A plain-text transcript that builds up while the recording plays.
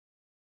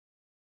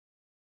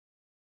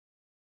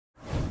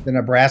The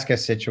Nebraska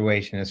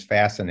situation is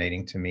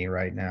fascinating to me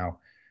right now.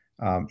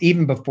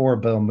 Even before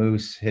Bill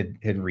Moose had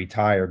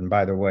retired, and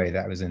by the way,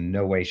 that was in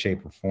no way,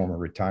 shape, or form a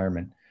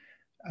retirement.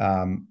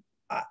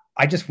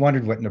 I just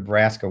wondered what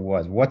Nebraska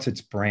was. What's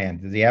its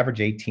brand? Does the average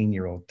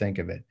 18-year-old think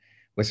of it?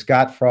 With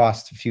Scott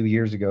Frost a few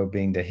years ago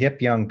being the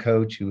hip young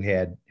coach who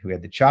had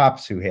the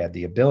chops, who had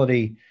the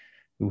ability,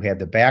 who had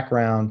the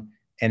background,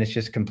 and it's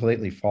just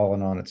completely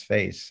fallen on its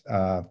face.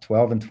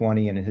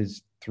 12-20 in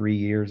his 3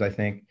 years, I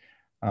think,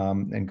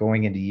 and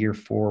going into year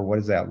 4. What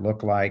does that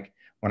look like?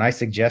 When I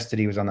suggested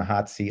he was on the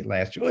hot seat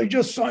last year, well, he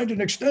just signed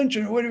an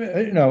extension. Wait a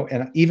minute,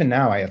 and even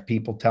now I have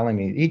people telling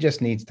me he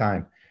just needs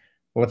time.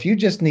 Well, if you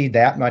just need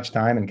that much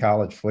time in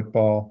college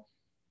football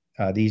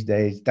these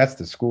days, that's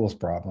the school's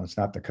problem. It's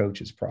not the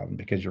coach's problem,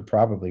 because you're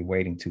probably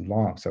waiting too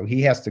long. So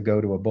he has to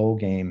go to a bowl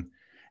game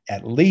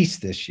at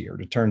least this year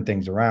to turn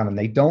things around, and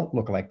they don't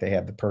look like they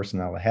have the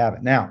personnel to have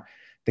it. Now,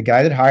 the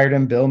guy that hired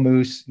him, Bill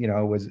Moose,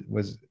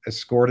 was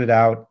escorted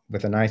out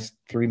with a nice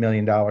 $3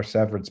 million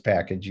severance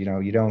package. You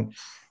don't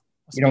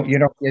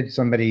give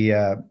somebody,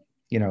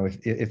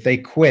 if they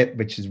quit,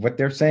 which is what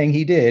they're saying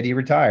he did, he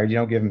retired, you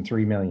don't give him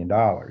 $3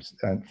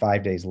 million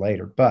 5 days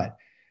later. But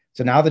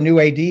so now the new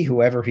AD,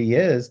 whoever he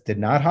is, did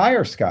not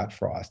hire Scott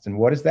Frost. And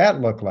what does that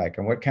look like?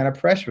 And what kind of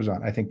pressure is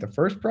on? I think the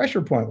first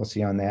pressure point we'll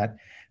see on that,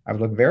 I would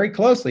look very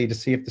closely to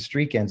see if the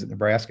streak ends at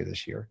Nebraska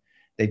this year.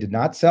 They did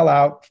not sell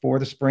out for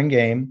the spring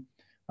game.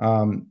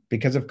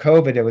 Because of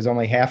COVID, it was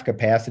only half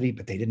capacity,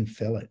 but they didn't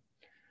fill it.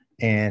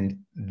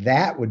 And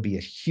that would be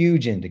a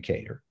huge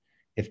indicator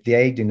if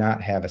they do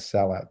not have a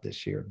sellout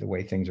this year, the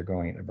way things are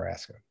going at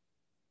Nebraska.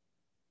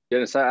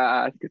 Dennis,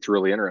 I think it's a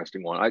really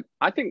interesting one.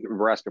 I think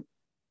Nebraska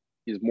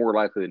is more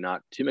likely than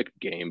not to make a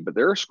game, but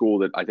they're a school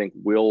that I think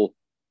will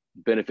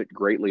benefit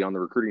greatly on the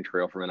recruiting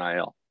trail from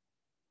NIL.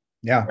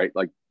 Yeah. Right.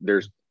 Like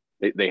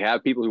they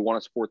have people who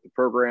want to support the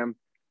program.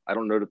 I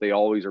don't know that they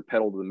always are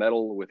pedal to the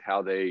metal with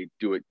how they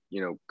do it,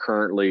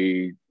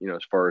 currently,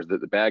 as far as the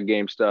bag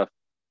game stuff.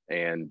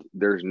 And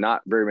there's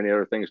not very many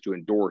other things to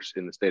endorse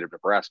in the state of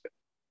Nebraska.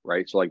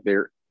 Right. So like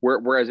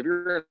whereas if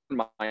you're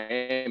in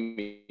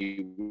Miami,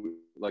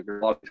 like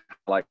there's a lot of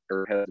like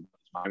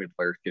Miami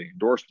players getting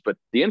endorsed, but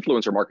the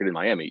influencer market in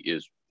Miami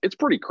it's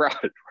pretty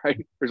crowded,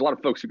 right? There's a lot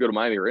of folks who go to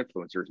Miami are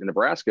influencers. In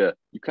Nebraska,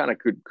 you kind of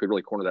could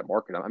really corner that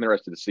market. I'm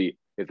interested to see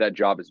if that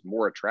job is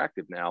more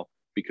attractive now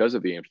because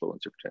of the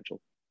influencer potential.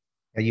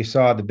 You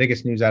saw the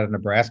biggest news out of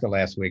Nebraska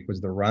last week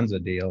was the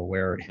Runza deal,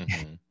 where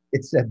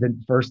it said the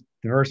first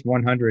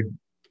 100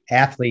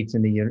 athletes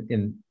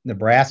in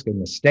Nebraska, in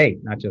the state,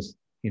 not just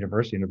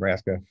University of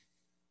Nebraska,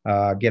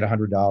 get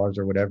 $100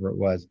 or whatever it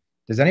was.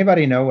 Does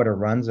anybody know what a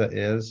Runza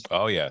is?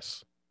 Oh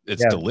yes,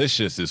 it's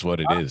delicious, is what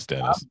it is,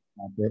 Dennis.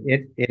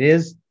 It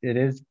is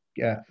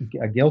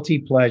a guilty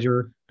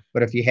pleasure,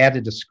 but if you had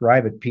to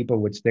describe it, people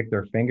would stick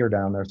their finger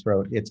down their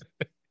throat. It's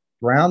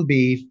ground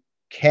beef,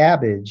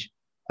 cabbage,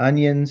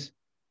 onions,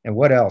 and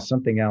what else?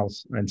 Something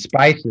else, and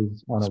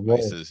spices on a roll.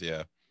 Spices,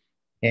 yeah.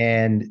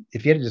 And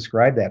if you had to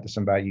describe that to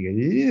somebody, you go,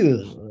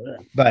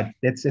 ew. But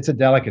it's a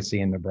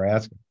delicacy in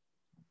Nebraska.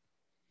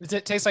 Does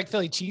it taste like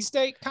Philly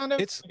cheesesteak, kind of?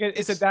 Is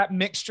it that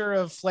mixture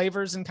of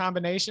flavors and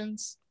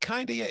combinations?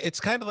 Kind of, yeah. It's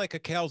kind of like a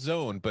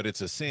calzone, but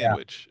it's a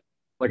sandwich. Yeah.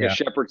 Like a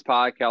shepherd's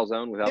pie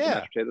calzone without the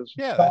mashed potatoes?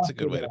 Yeah, that's a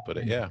good way to put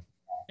it, yeah.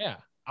 Yeah,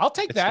 I'll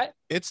take that.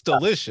 It's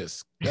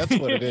delicious. That's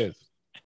what it is.